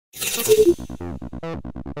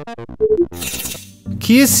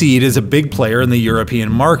Kia Ceed is a big player in the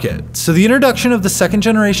European market, so the introduction of the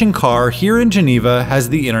second-generation car here in Geneva has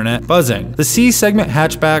the internet buzzing. The C-segment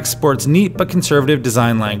hatchback sports neat but conservative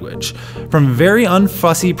design language, from very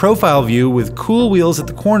unfussy profile view with cool wheels at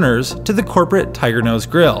the corners to the corporate tiger nose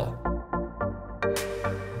grille.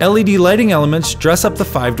 LED lighting elements dress up the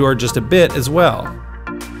 5-door just a bit as well.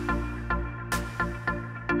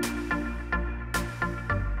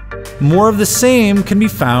 More of the same can be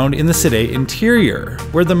found in the Ceed interior,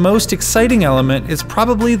 where the most exciting element is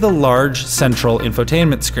probably the large central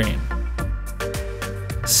infotainment screen.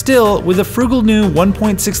 Still, with a frugal new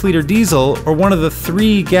 1.6-liter diesel or one of the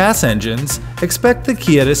 3 gas engines, expect the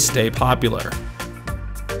Kia to stay popular.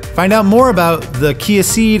 Find out more about the Kia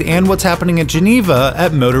Ceed and what's happening at Geneva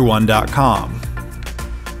at Motor1.com.